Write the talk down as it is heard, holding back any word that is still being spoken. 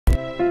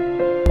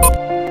On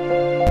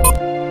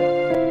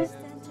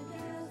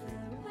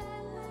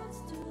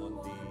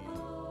the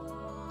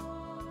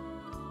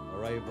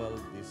arrival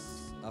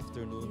this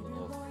afternoon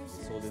of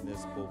His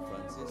Holiness Pope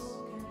Francis,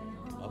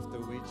 after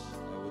which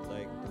I would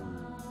like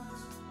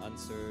to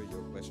answer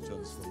your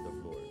questions from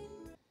the floor.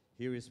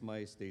 Here is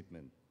my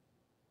statement.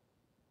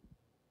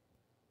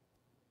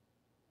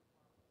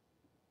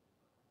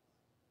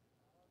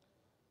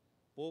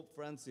 Pope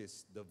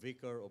Francis, the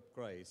Vicar of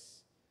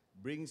Christ,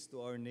 brings to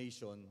our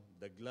nation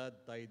the glad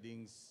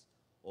tidings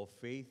of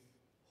faith,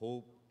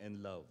 hope,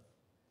 and love.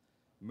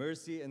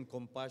 Mercy and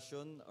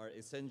compassion are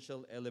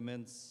essential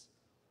elements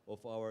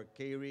of our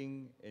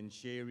caring and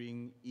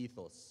sharing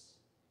ethos.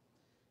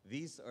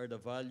 These are the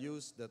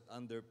values that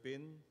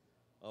underpin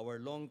our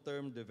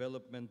long-term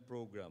development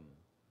program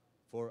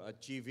for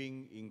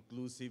achieving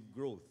inclusive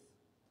growth,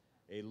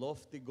 a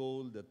lofty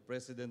goal that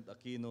President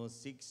Aquino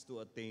seeks to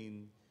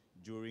attain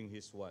during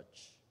his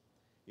watch.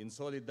 In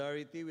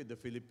solidarity with the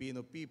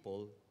Filipino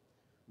people,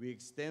 we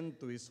extend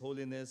to His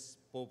Holiness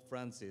Pope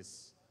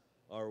Francis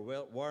our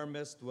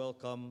warmest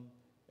welcome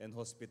and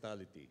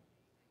hospitality.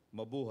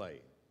 Mabuhay.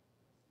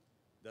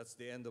 That's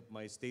the end of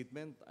my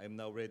statement. I'm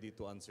now ready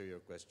to answer your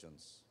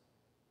questions.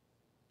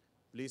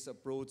 Please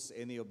approach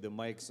any of the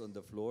mics on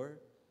the floor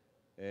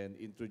and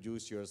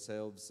introduce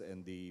yourselves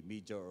and the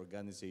media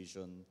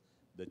organization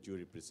that you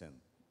represent.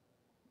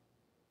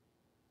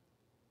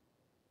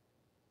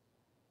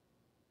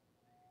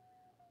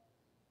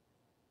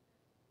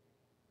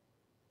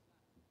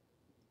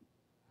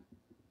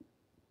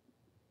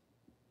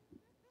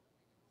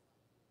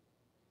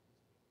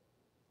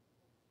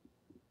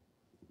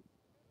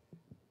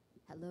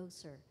 Hello,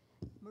 sir.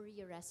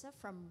 Maria Ressa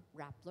from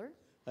Rappler.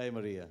 Hi,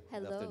 Maria.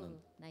 Good Hello. afternoon.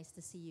 Nice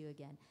to see you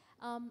again.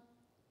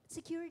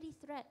 Security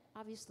threat,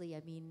 obviously,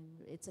 I mean,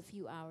 it's a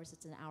few hours,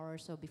 it's an hour or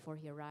so before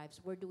he arrives.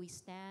 Where do we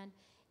stand?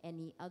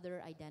 Any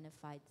other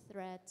identified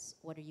threats?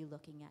 What are you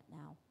looking at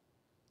now?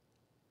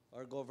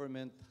 Our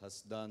government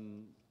has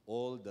done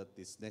all that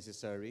is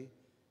necessary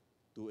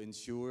to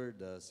ensure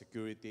the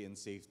security and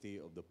safety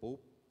of the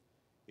Pope.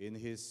 In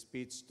his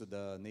speech to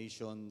the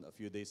nation a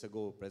few days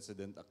ago,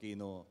 President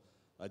Aquino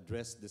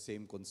addressed the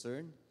same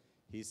concern.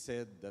 He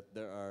said that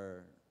there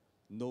are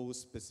no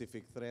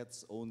specific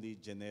threats, only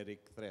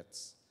generic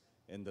threats,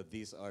 and that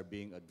these are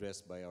being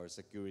addressed by our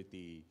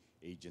security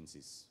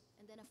agencies.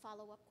 And then a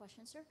follow-up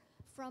question, sir.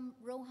 From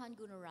Rohan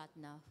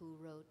Gunaratna, who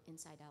wrote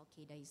Inside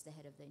Al-Qaeda, he's the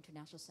head of the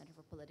International Center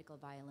for Political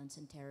Violence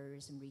and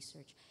Terrorism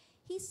Research.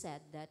 He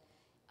said that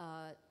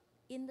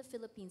in the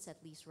Philippines,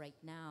 at least right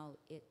now,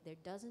 there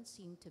doesn't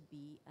seem to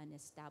be an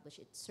established,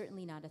 it's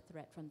certainly not a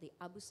threat from the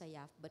Abu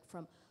Sayyaf, but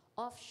from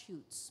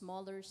offshoots,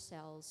 smaller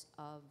cells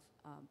of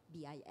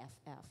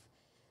BIFF.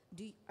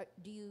 Do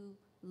you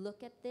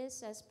look at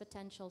this as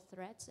potential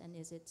threats, and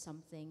is it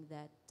something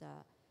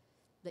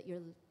that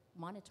you're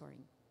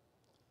monitoring?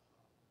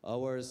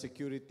 Our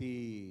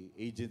security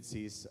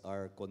agencies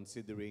are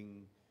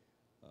considering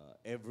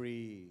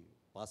every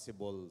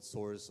possible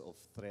source of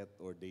threat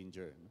or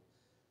danger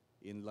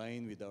in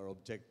line with our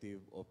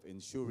objective of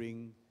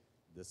ensuring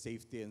the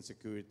safety and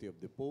security of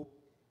the Pope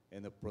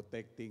and of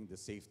protecting the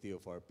safety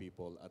of our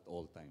people at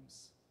all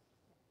times.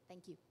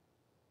 Thank you.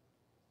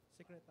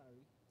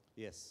 Secretary,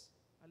 Yes.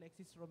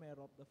 Alexis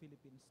Romero of the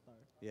Philippine Star.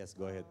 Yes,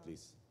 go ahead,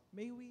 please.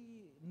 May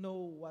we know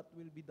what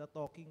will be the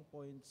talking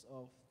points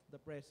of the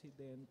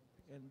President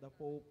and the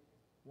Pope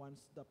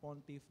once the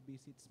Pontiff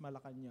visits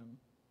Malacanang?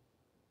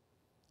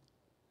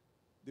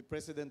 The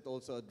President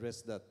also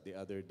addressed that the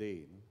other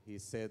day. He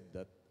said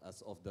that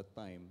as of that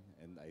time,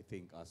 and I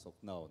think as of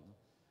now,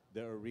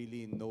 there are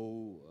really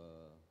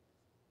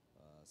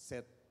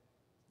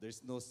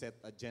there's no set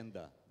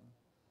agenda.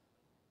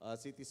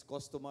 As it is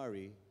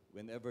customary,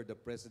 whenever the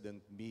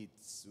President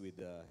meets with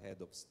the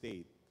head of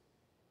state,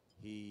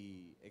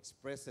 he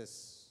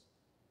expresses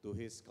to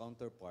his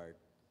counterpart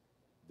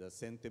the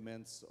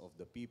sentiments of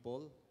the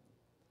people,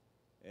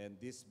 and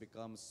this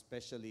becomes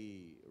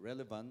especially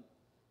relevant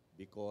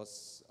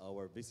because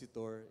our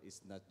visitor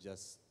is not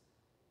just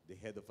the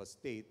head of a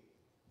state,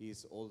 he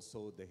is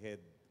also the head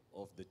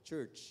of the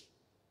church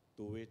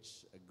to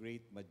which a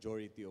great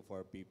majority of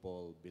our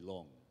people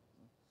belong.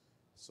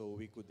 So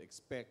we could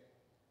expect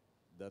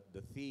that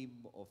the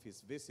theme of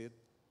his visit,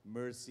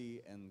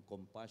 mercy and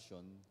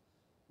compassion,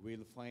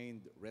 will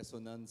find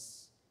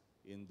resonance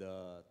in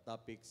the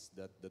topics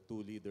that the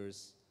two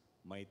leaders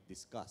might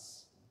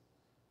discuss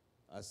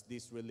as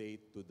these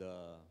relate to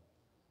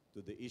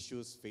the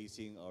issues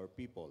facing our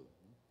people.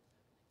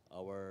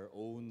 Our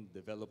own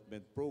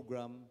development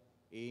program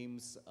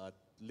aims at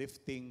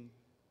lifting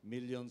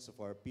millions of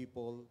our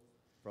people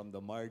from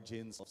the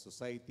margins of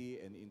society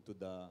and into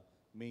the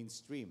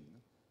mainstream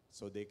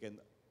so they can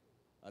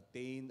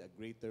attain a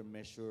greater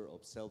measure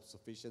of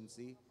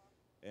self-sufficiency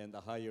and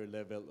a higher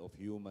level of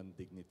human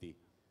dignity.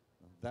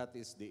 That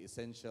is the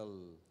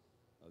essential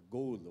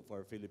goal of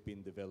our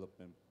Philippine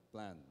Development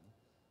Plan.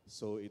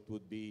 So it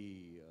would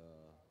be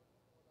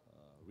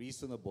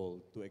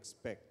reasonable to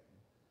expect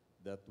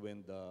that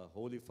when the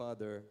Holy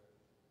Father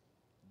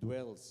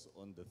dwells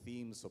on the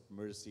themes of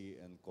mercy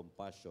and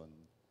compassion,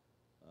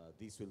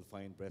 this will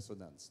find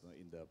resonance, no,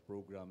 in the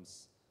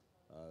programs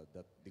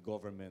that the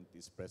government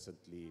is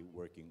presently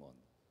working on.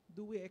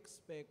 Do we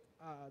expect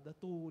the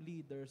two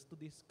leaders to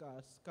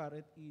discuss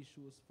current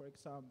issues, for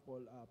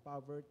example,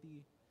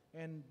 poverty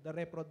and the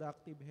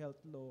reproductive health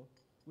law,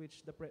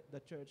 which the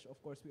church,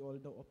 of course, we all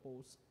know,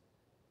 opposed?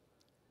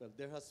 Well,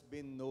 there has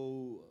been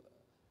no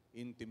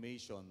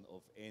intimation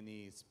of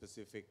any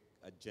specific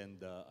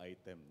agenda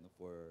item, no,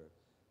 for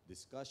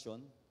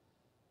discussion.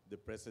 The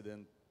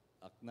President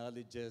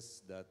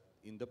acknowledges that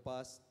in the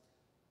past,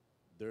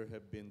 there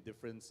have been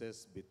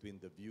differences between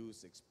the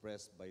views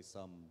expressed by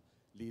some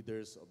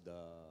leaders of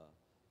the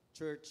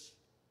church.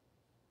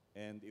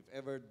 And if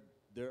ever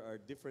there are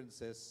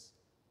differences,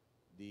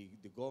 the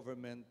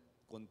government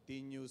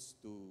continues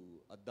to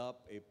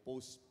adopt a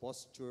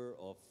posture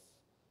of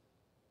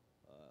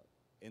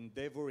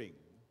endeavoring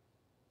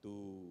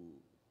to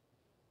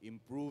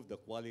improve the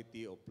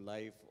quality of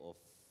life of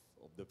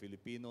the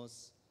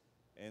Filipinos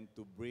and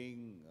to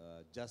bring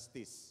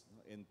justice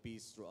and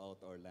peace throughout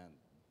our land.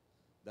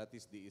 That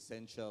is the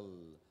essential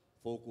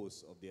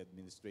focus of the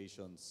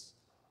administration's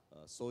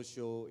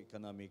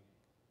socio-economic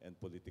and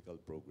political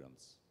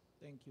programs.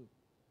 Thank you.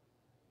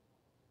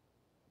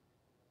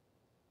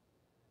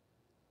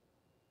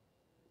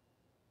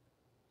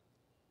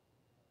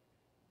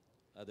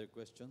 Other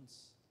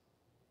questions?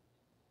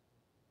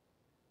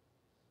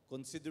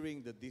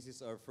 Considering that this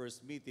is our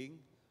first meeting,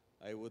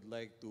 I would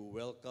like to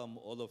welcome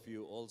all of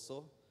you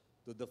also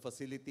to the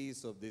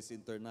facilities of this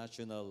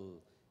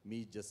International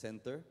Media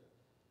Center.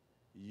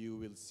 You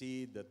will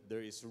see that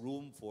there is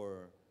room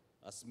for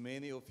as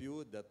many of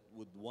you that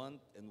would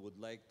want and would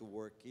like to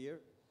work here.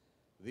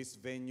 This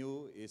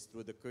venue is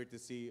through the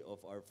courtesy of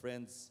our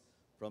friends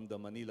from the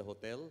Manila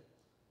Hotel.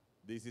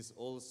 This is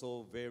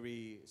also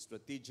very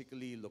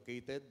strategically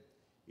located.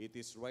 It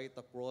is right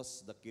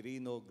across the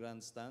Quirino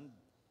Grandstand,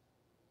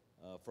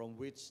 from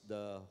which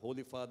the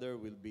Holy Father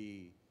will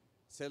be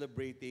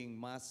celebrating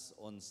Mass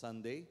on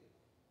Sunday.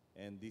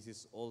 And this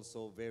is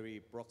also very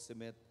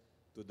proximate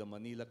to the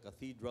Manila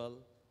Cathedral,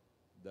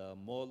 the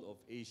Mall of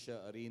Asia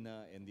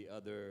Arena, and the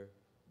other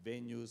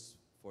venues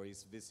for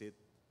his visit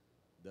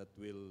that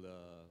will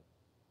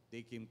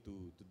take him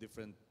to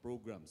different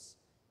programs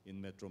in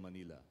Metro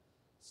Manila.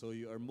 So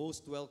you are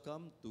most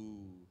welcome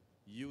to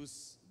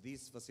use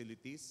these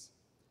facilities.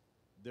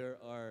 There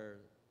are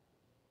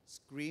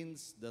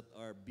screens that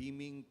are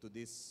beaming to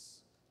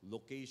this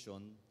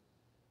location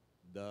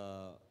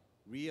the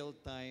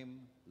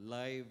real-time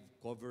live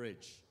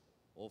coverage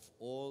of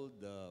all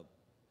the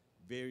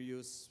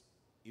various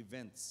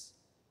events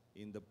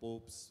in the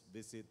Pope's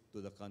visit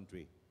to the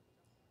country.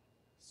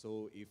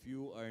 So if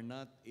you are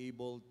not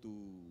able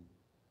to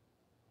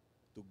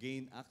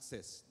gain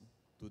access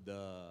to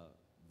the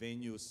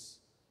venues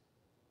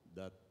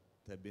that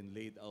have been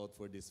laid out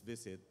for this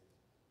visit,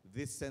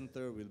 this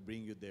center will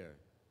bring you there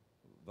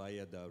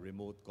via the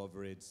remote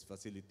coverage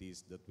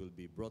facilities that will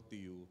be brought to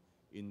you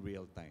in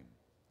real time.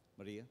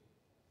 Maria?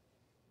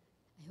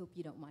 I hope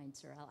you don't mind,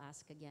 sir. I'll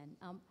ask again.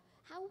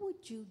 How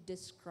would you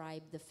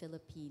describe the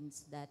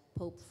Philippines that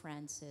Pope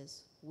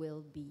Francis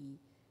will be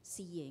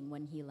seeing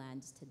when he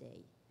lands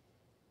today?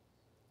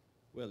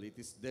 Well, it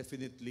is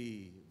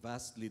definitely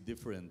vastly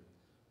different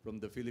from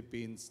the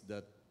Philippines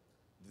that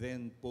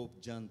then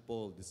Pope John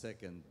Paul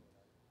II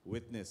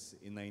witnessed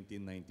in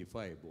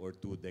 1995 or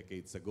 2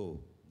 decades ago.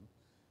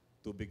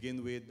 To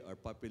begin with, our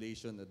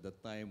population at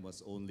that time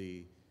was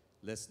only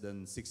less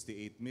than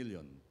 68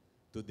 million.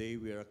 Today,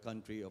 we are a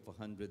country of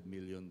 100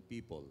 million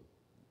people.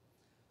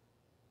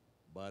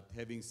 But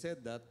having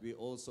said that, we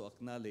also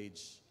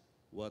acknowledge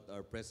what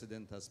our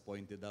president has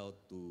pointed out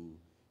to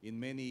in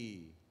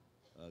many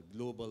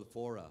global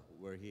fora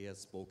where he has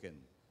spoken.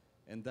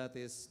 And that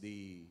is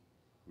the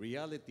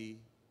reality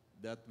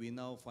that we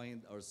now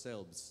find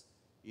ourselves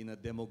in a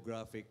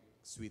demographic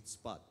sweet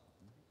spot.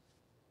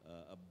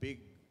 A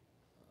big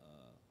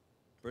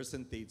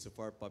percentage of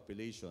our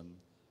population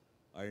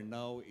are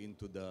now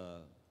into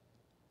the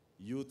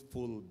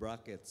youthful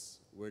brackets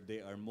where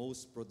they are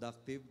most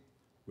productive,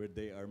 where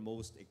they are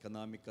most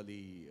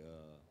economically,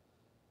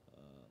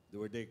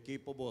 where they're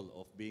capable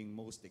of being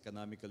most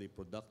economically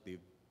productive.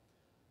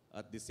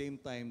 At the same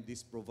time,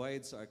 this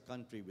provides our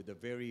country with a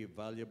very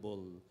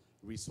valuable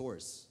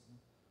resource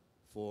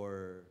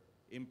for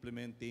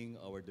implementing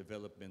our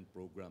development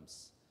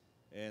programs.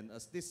 And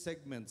as these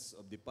segments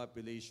of the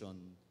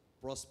population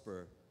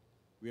prosper,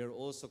 we are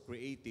also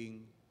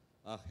creating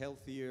a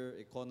healthier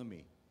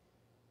economy,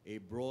 a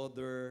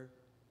broader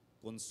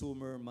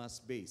consumer mass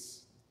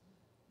base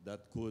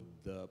that could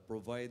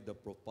provide the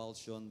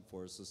propulsion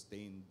for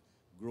sustained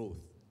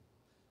growth.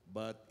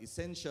 But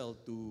essential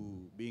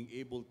to being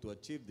able to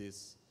achieve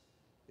this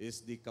is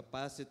the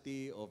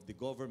capacity of the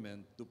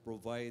government to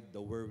provide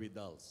the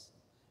wherewithals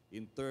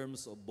in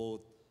terms of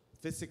both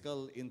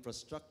physical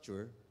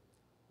infrastructure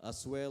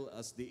as well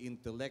as the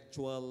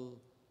intellectual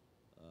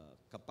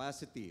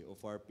capacity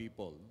of our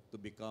people to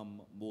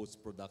become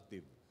most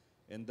productive.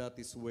 And that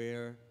is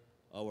where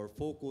our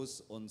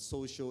focus on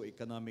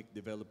socio-economic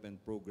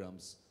development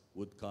programs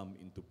would come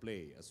into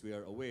play. As we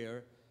are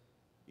aware,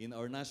 in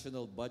our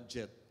national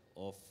budget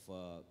of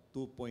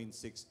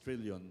 2.6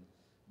 trillion,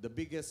 the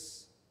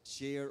biggest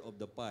share of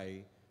the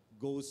pie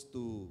goes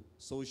to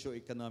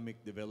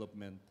socio-economic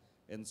development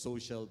and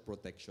social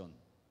protection.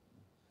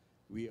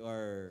 We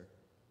are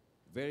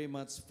very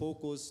much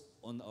focused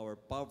on our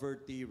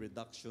poverty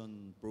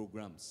reduction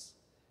programs.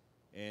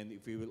 And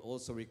if we will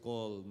also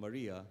recall,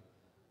 Maria,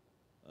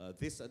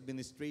 this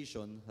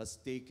administration has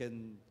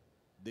taken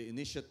the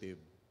initiative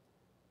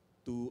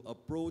to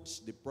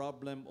approach the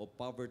problem of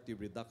poverty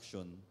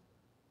reduction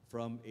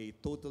from a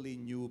totally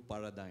new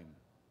paradigm.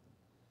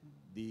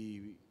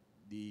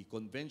 The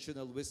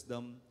conventional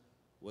wisdom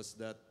was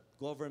that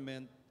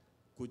government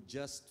could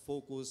just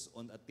focus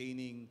on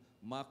attaining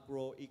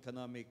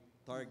macroeconomic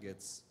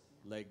targets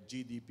like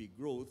GDP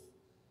growth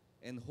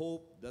and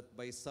hope that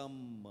by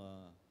some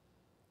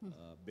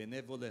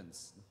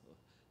benevolence,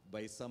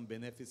 by some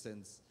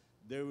beneficence,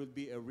 there will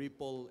be a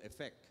ripple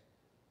effect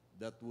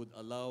that would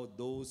allow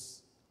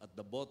those at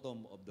the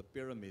bottom of the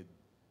pyramid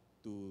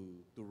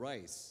to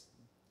rise.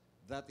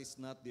 That is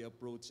not the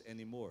approach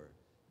anymore.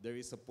 There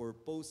is a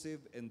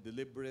purposive and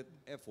deliberate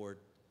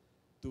effort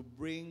to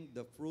bring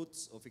the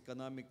fruits of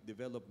economic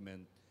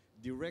development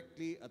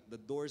directly at the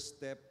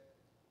doorstep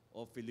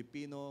of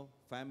Filipino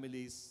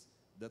families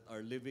that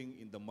are living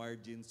in the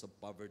margins of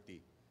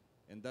poverty.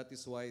 And that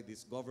is why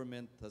this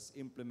government has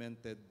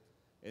implemented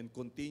and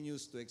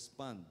continues to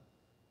expand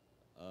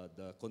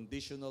the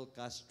conditional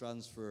cash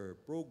transfer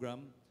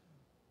program,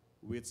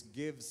 which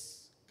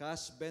gives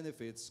cash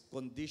benefits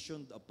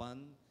conditioned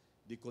upon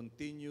the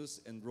continuous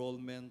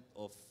enrollment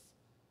of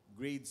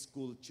grade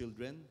school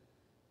children,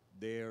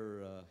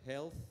 their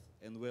health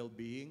and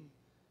well-being,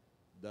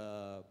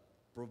 the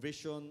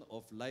provision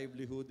of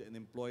livelihood and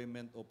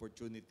employment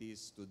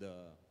opportunities to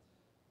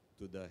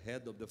the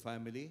head of the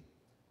family,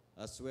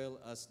 as well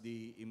as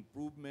the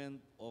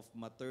improvement of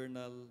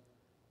maternal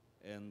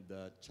and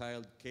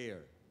child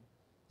care,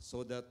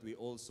 so that we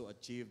also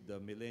achieve the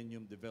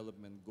Millennium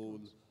Development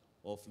Goal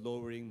of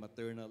lowering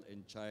maternal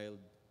and child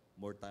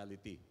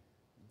mortality.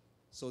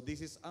 So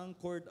this is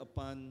anchored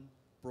upon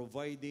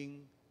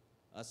providing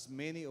as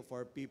many of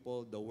our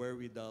people the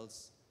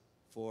wherewithals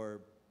for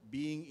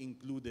being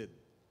included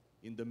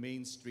in the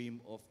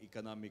mainstream of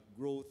economic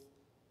growth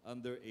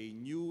under a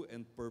new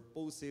and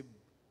purposive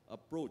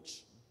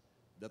approach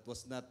that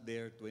was not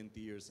there 20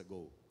 years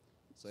ago.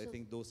 So I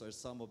think those are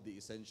some of the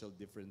essential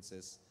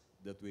differences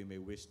that we may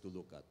wish to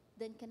look at.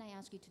 Then can I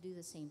ask you to do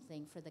the same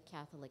thing for the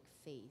Catholic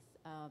faith?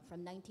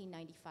 From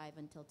 1995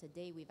 until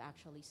today, we've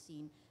actually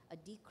seen a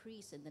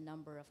decrease in the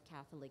number of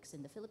Catholics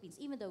in the Philippines,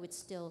 even though it's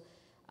still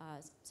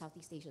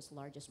Southeast Asia's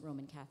largest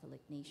Roman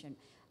Catholic nation.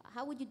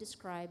 How would you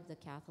describe the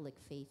Catholic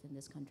faith in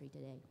this country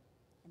today?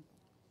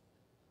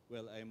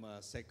 Well, I'm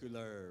a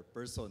secular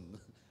person.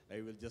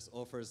 I will just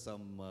offer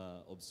some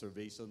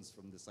observations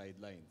from the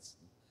sidelines.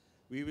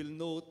 We will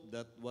note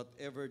that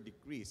whatever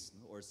decrease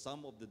or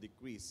some of the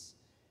decrease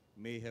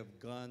may have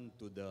gone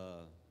to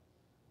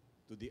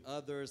the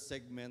other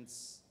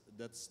segments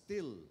that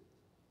still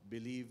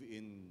believe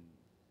in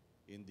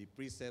the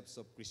precepts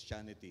of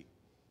Christianity,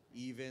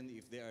 even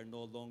if they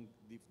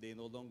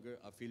no longer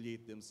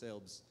affiliate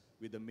themselves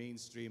with the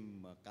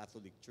mainstream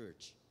Catholic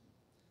Church.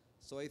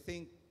 So I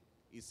think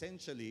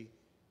essentially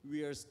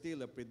we are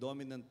still a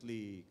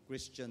predominantly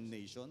Christian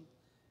nation,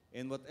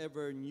 and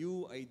whatever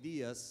new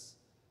ideas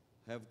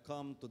have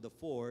come to the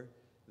fore,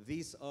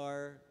 these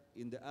are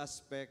in the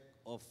aspect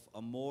of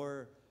a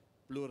more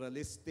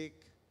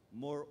pluralistic,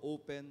 more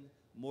open,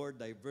 more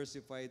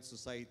diversified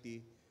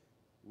society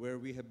where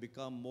we have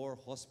become more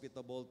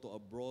hospitable to a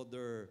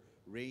broader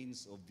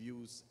range of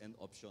views and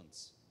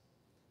options.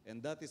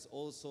 And that is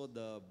also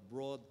the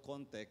broad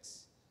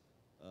context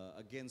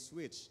against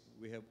which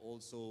we have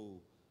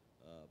also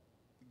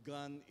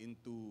gone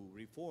into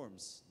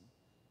reforms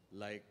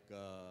like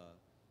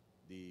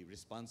the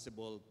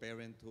Responsible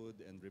Parenthood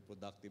and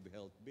Reproductive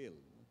Health Bill.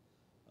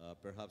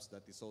 Perhaps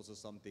that is also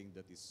something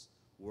that is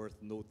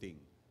worth noting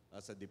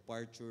as a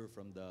departure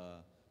from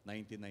the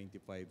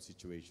 1995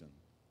 situation.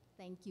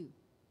 Thank you.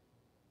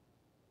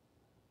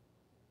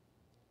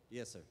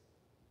 Yes, sir.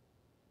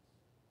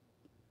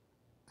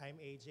 I'm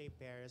AJ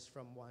Perez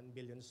from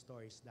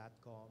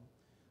 1billionstories.com.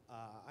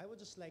 I would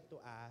just like to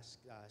ask,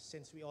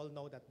 since we all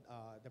know that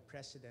the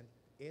president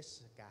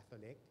is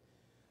Catholic,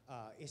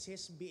 is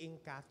his being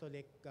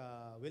Catholic,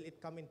 will it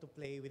come into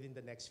play within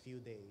the next few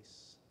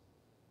days?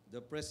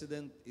 The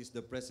president is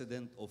the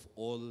president of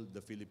all the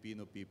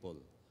Filipino people.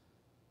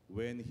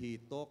 When he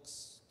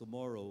talks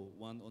tomorrow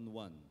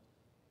one-on-one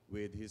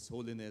with His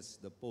Holiness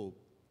the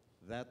Pope,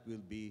 that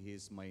will be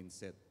his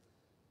mindset,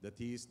 that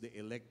he is the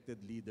elected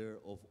leader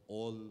of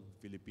all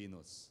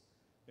Filipinos.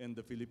 And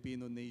the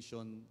Filipino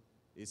nation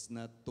is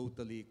not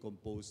totally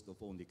composed of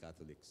only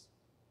Catholics.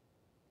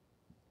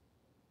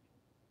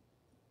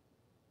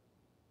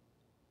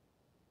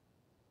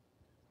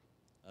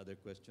 Other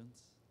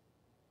questions?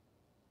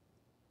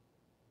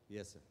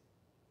 Yes, sir.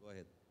 Go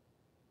ahead.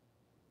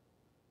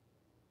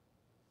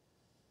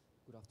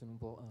 Good afternoon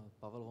po.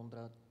 Pavel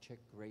Vondra, Czech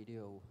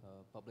Radio,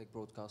 public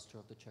broadcaster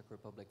of the Czech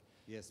Republic.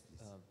 Yes, please.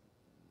 Uh,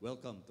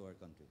 Welcome to our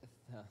country.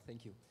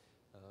 Thank you.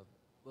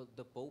 Well,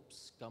 the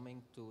Pope's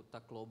coming to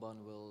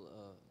Tacloban will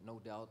no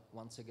doubt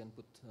once again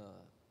put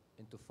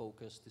into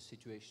focus the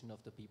situation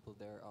of the people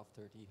there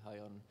after the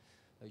Haiyan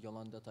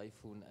Yolanda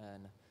typhoon,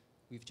 and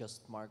we've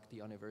just marked the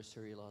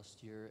anniversary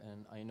last year,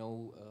 and I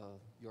know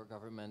your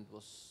government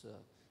was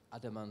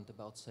adamant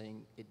about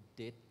saying it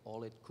did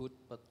all it could,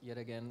 but yet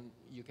again,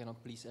 you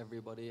cannot please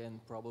everybody,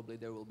 and probably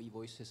there will be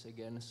voices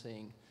again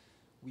saying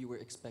we were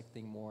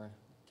expecting more.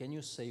 Can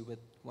you say with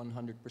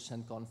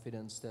 100%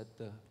 confidence that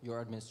your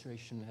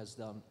administration has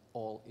done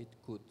all it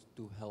could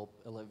to help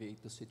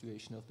alleviate the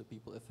situation of the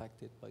people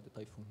affected by the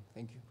typhoon?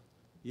 Thank you.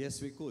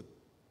 Yes, we could.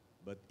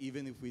 But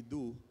even if we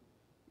do,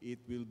 it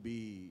will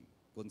be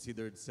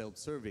considered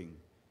self-serving.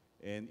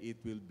 And it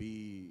will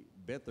be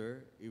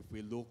better if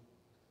we look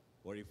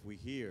or if we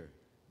hear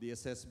the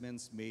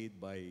assessments made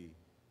by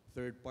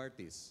third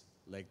parties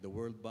like the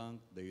World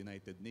Bank, the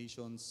United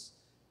Nations,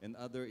 and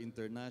other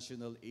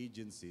international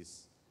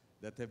agencies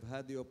that have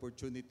had the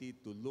opportunity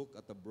to look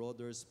at a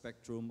broader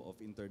spectrum of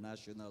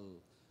international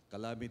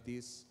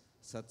calamities,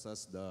 such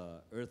as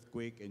the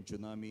earthquake and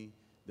tsunami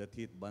that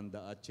hit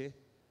Banda Aceh,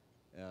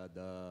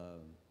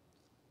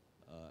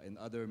 and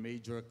other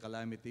major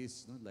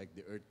calamities, no, like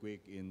the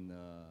earthquake in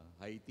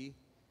Haiti.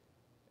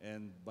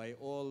 And by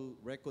all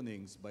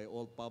reckonings, by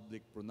all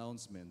public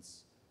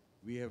pronouncements,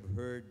 we have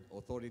heard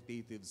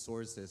authoritative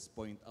sources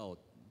point out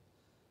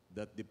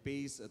that the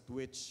pace at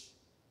which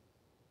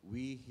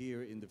we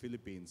here in the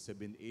Philippines have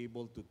been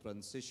able to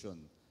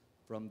transition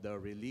from the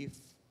relief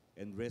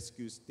and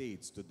rescue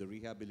stage to the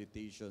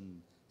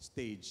rehabilitation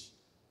stage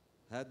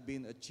had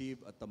been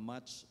achieved at a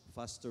much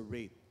faster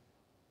rate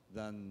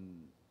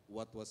than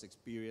what was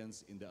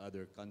experienced in the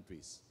other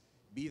countries.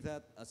 Be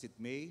that as it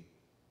may,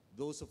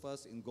 those of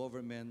us in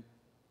government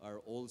are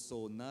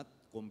also not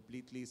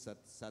completely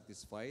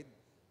satisfied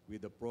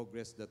with the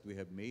progress that we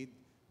have made.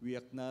 We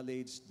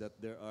acknowledge that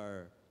there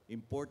are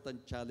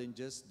important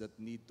challenges that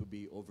need to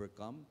be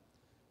overcome.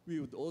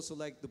 We would also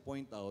like to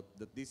point out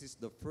that this is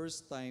the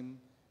first time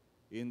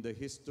in the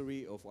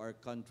history of our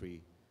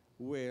country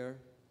where,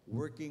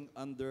 working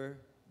under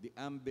the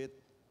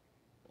ambit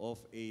of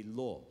a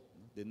law,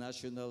 the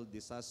National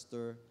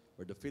Disaster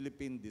or the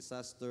Philippine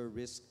Disaster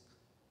Risk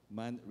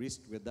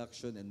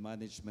Reduction and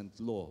Management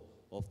Law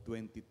of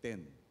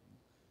 2010,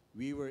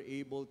 we were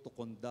able to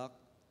conduct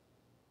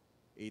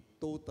a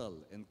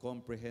total and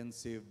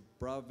comprehensive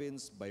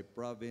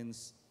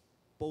province-by-province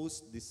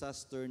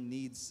post-disaster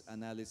needs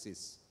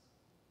analysis.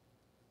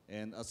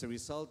 And as a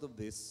result of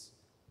this,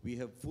 we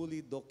have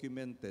fully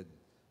documented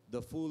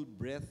the full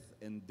breadth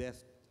and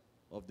depth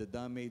of the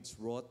damage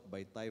wrought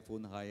by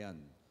Typhoon Haiyan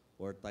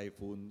or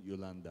Typhoon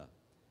Yolanda.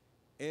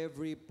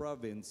 Every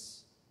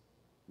province,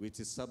 which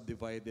is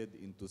subdivided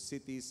into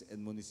cities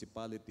and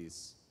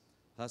municipalities,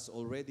 has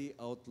already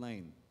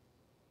outlined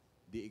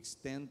the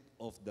extent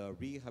of the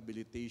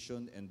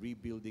rehabilitation and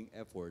rebuilding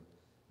effort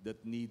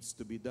that needs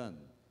to be done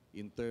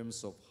in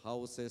terms of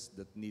houses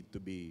that need to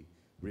be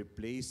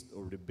replaced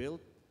or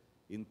rebuilt,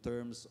 in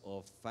terms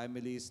of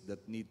families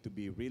that need to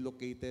be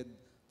relocated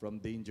from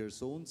danger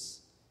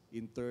zones,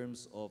 in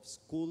terms of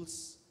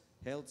schools,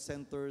 health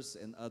centers,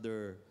 and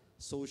other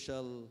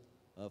social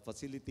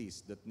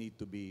facilities that need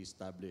to be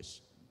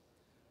established.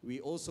 We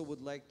also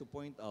would like to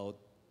point out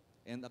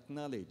and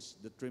acknowledge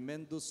the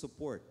tremendous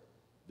support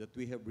that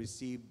we have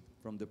received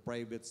from the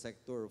private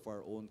sector of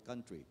our own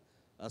country,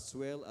 as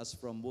well as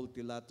from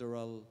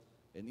multilateral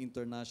and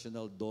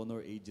international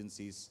donor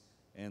agencies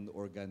and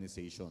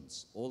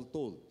organizations. All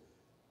told,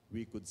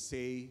 we could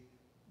say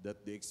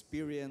that the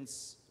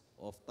experience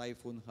of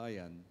Typhoon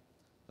Haiyan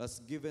has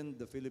given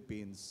the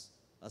Philippines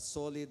a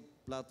solid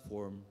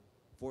platform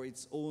for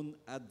its own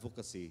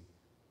advocacy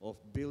of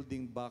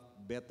building back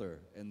better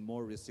and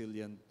more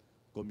resilient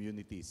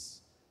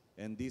communities.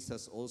 And this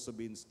has also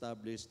been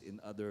established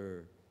in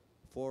other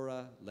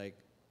fora like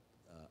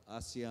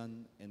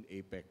ASEAN and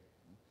APEC.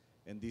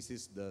 And this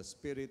is the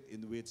spirit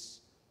in which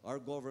our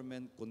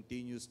government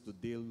continues to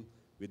deal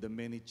with the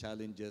many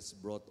challenges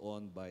brought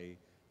on by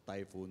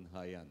Typhoon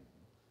Haiyan.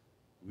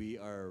 We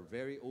are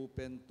very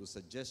open to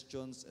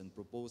suggestions and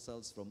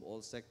proposals from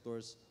all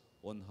sectors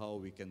on how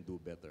we can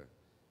do better,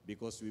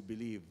 because we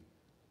believe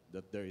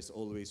that there is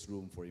always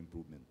room for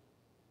improvement.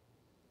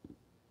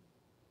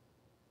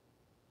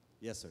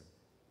 Yes, sir.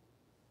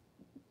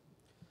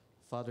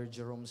 Father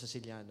Jerome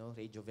Siciliano,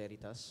 Radio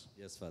Veritas.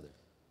 Yes, Father.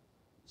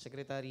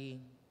 Secretary,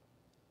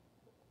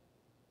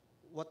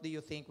 what do you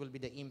think will be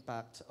the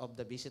impact of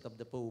the visit of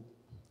the Pope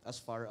as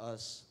far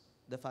as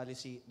the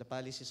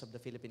policies of the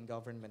Philippine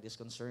government is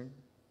concerned?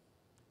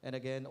 And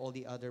again, all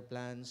the other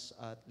plans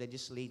at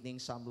legislating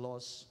some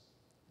laws.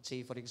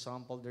 Say, for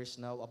example, there's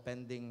now a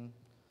pending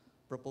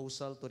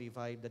proposal to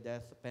revive the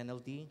death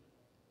penalty.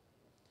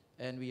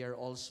 And we are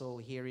also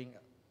hearing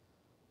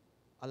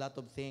a lot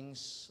of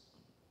things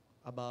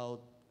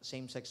about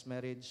same-sex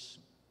marriage.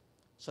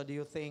 So do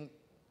you think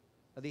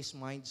this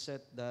mindset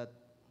that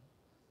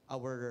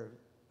our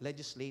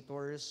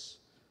legislators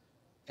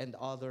and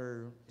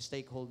other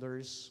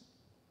stakeholders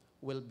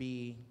will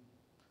be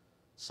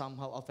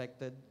somehow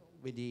affected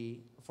with the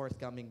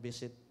forthcoming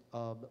visit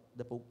of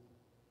the Pope?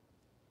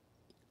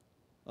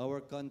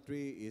 Our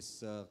country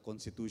is a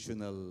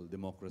constitutional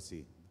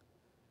democracy.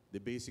 The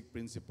basic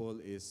principle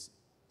is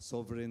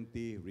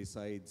sovereignty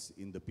resides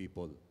in the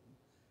people,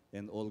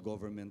 and all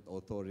government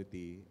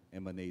authority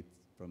emanates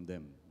from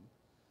them.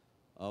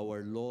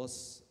 Our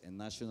laws and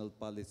national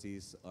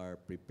policies are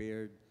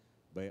prepared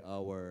by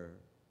our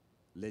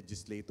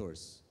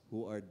legislators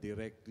who are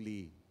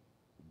directly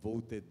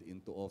voted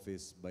into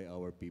office by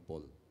our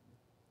people.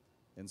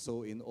 And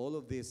so in all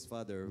of this,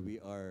 Father, we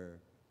are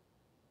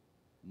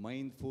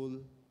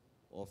mindful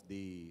of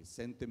the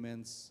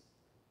sentiments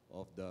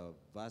of the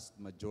vast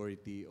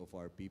majority of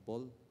our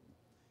people.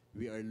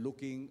 We are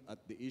looking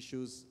at the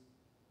issues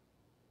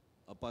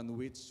upon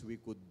which we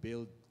could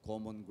build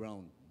common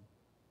ground,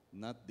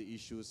 not the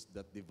issues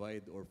that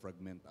divide or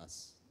fragment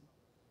us.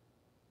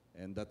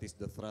 And that is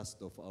the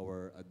thrust of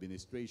our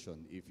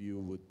administration. If you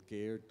would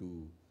care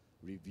to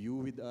review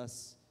with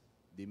us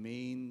the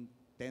main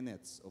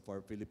tenets of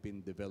our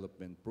Philippine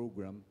Development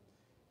Program,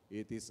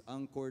 it is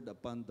anchored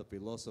upon the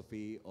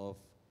philosophy of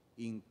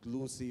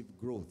inclusive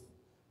growth,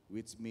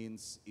 which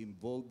means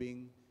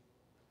involving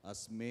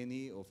as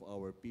many of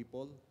our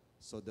people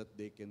so that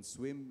they can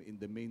swim in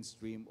the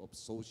mainstream of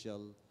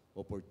social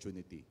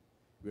opportunity.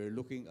 We are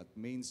looking at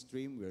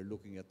mainstream, we are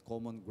looking at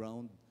common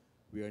ground,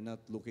 we are not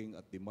looking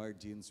at the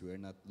margins, we are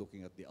not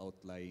looking at the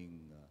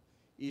outlying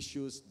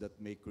issues that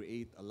may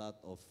create a lot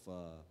of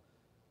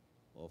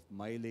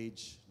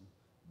mileage,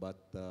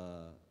 but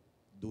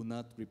do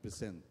not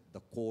represent the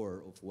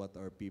core of what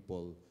our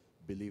people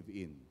believe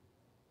in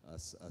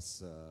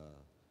as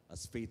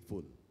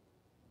faithful.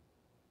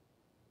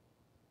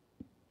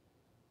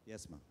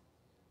 Yes, ma'am.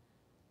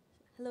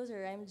 Hello,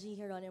 sir. I'm G.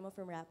 Geronimo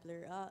from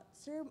Rappler.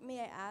 Sir,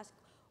 may I ask,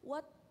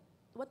 what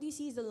do you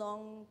see is the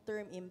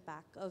long-term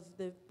impact of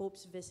the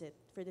Pope's visit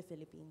for the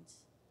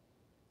Philippines?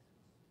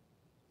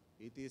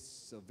 It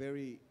is a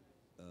very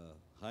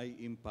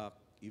high-impact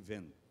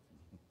event.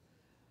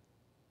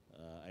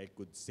 I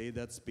could say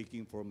that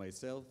speaking for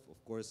myself.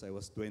 Of course, I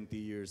was 20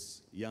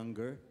 years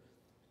younger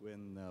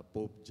when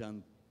Pope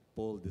John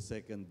Paul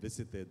II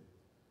visited.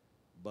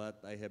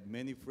 But I have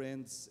many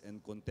friends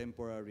and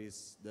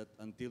contemporaries that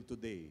until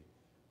today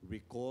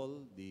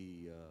recall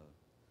the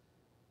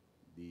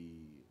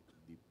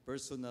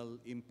personal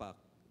impact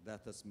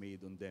that has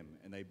made on them.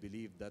 And I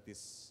believe that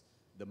is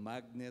the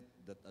magnet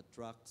that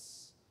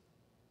attracts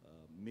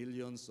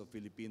millions of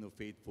Filipino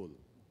faithful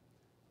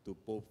to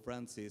Pope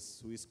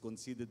Francis, who is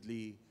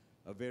consideredly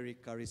a very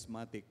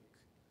charismatic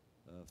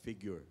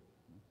figure.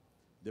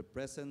 The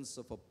presence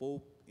of a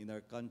Pope in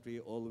our country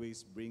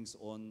always brings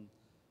on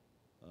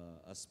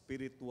a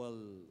spiritual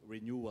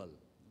renewal,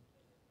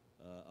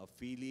 a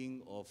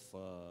feeling of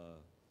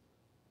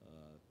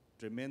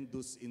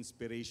tremendous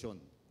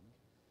inspiration,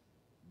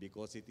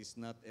 because it is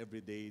not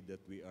every day that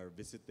we are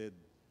visited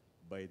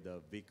by the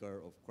Vicar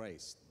of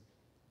Christ,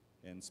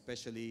 and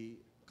especially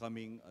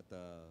coming at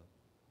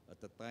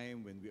a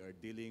time when we are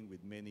dealing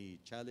with many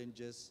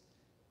challenges,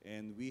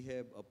 and we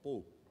have a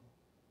Pope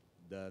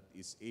that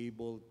is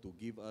able to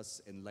give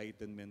us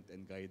enlightenment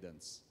and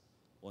guidance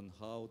on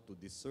how to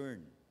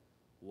discern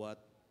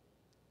what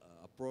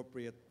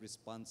appropriate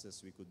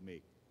responses we could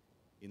make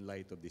in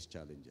light of these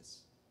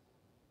challenges.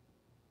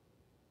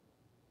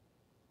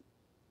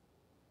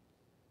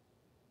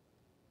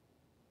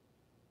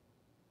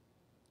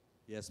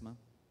 Yes, ma'am?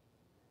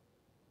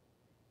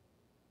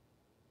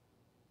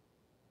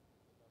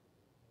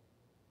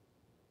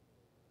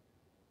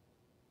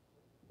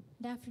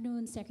 Good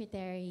afternoon,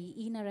 Secretary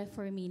Ina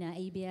Reformina,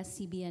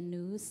 ABS-CBN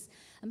News.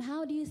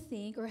 How do you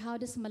think, or how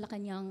does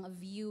Malacanang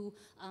view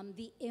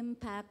the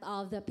impact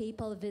of the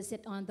papal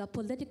visit on the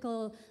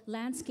political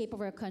landscape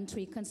of our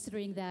country,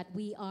 considering that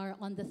we are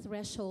on the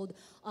threshold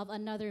of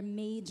another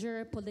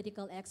major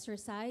political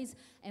exercise?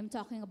 I'm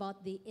talking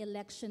about the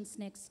elections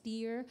next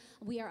year.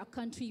 We are a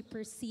country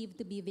perceived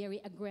to be very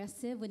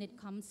aggressive when it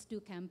comes to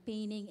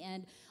campaigning,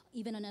 and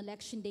even on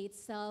election day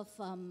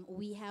itself,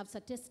 we have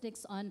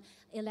statistics on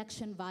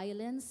election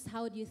violence.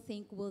 How do you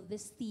think will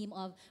this theme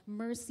of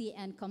mercy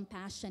and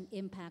compassion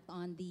impact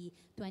on the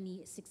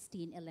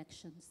 2016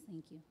 elections?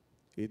 Thank you.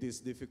 It is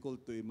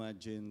difficult to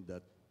imagine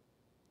that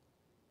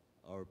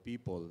our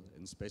people,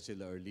 and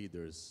especially our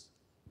leaders,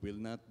 will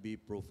not be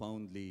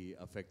profoundly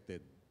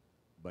affected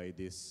by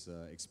this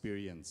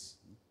experience,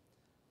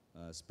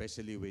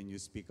 especially when you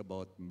speak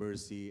about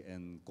mercy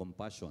and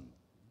compassion.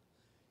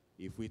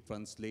 If we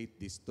translate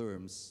these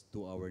terms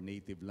to our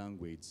native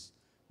language,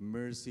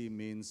 mercy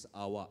means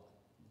awa,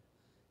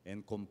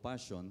 and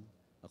compassion,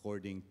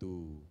 according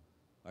to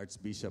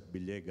Archbishop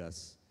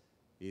Villegas,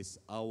 is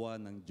awa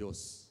ng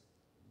Diyos.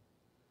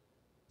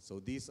 So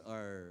these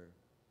are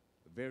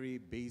very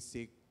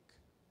basic,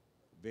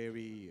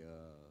 very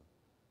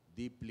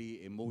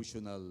deeply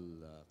emotional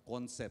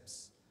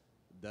concepts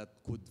that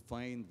could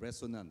find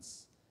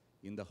resonance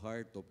in the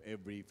heart of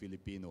every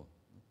Filipino.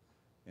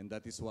 And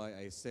that is why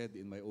I said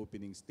in my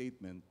opening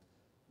statement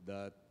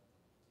that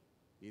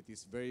it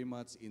is very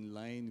much in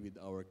line with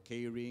our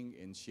caring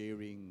and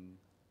sharing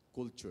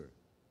culture.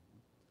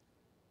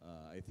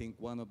 I think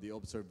one of the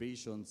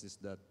observations is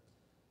that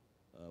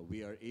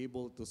we are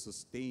able to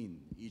sustain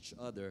each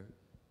other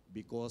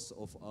because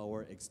of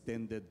our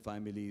extended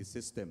family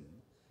system.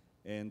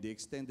 And the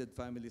extended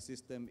family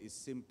system is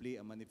simply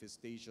a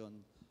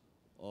manifestation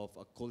of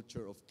a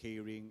culture of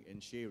caring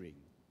and sharing.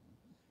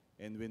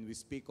 And when we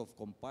speak of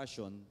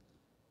compassion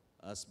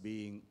as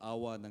being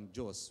awa ng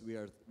Diyos,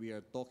 we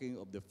are talking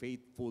of the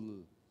faithful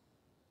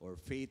or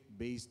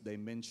faith-based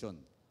dimension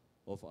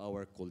of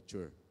our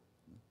culture.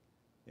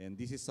 And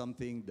this is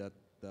something that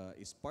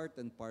is part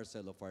and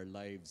parcel of our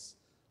lives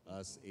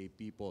as a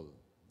people.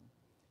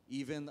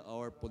 Even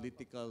our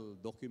political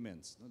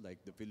documents, no,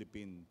 like the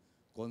Philippine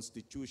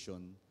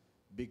Constitution,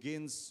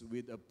 begins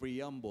with a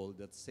preamble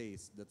that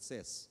says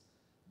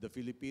the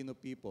Filipino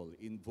people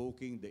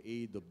invoking the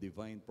aid of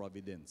divine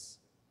providence.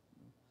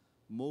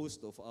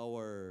 Most of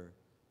our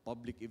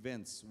public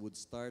events would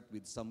start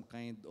with some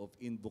kind of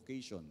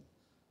invocation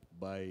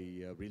by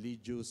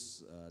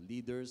religious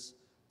leaders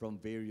from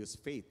various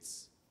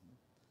faiths.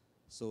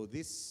 So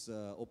this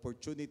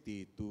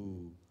opportunity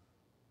to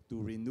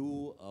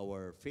renew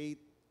our faith,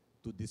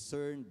 to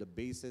discern the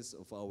basis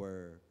of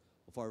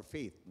our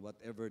faith,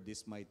 whatever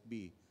this might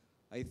be,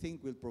 I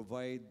think will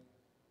provide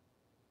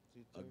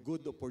a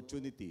good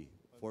opportunity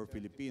for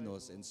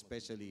Filipinos and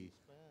especially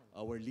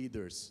our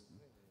leaders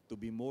to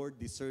be more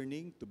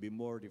discerning, to be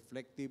more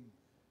reflective,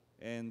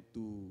 and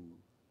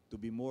to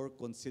be more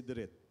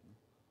considerate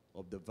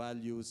of the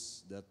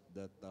values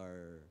that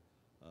are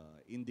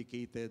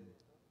indicated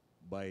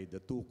by the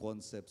two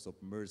concepts of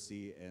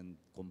mercy and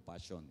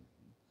compassion.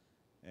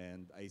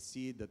 And I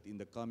see that in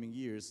the coming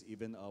years,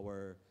 even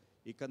our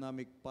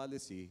economic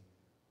policy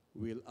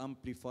will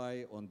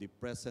amplify on the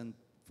present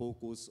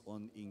focus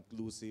on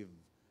inclusive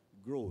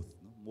growth,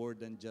 no? More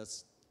than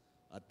just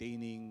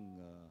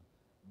attaining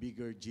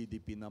bigger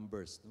GDP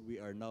numbers. We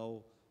are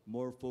now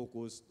more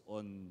focused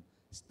on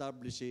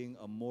establishing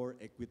a more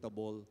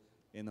equitable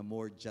and a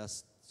more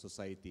just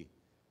society.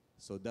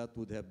 So that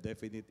would have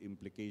definite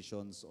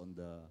implications on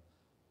the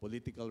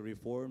political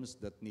reforms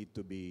that need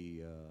to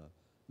be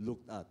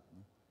looked at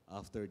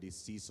after this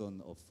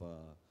season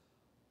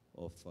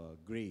of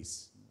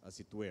grace, as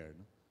it were.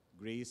 No?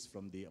 Grace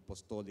from the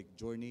apostolic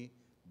journey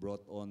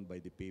brought on by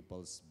the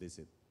papal's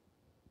visit.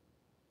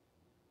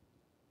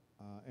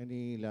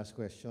 Any last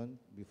question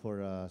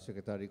before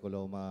Secretary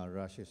Coloma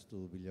rushes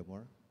to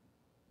Villamor?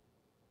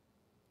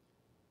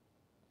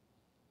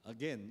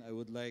 Again, I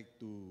would like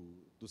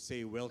to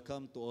say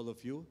welcome to all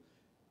of you.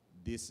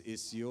 This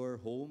is your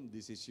home,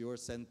 this is your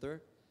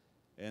center,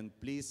 and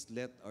please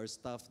let our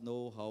staff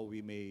know how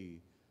we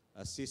may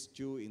assist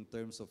you in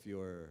terms of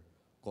your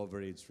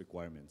coverage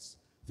requirements.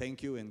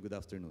 Thank you and good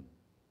afternoon.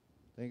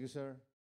 Thank you, sir.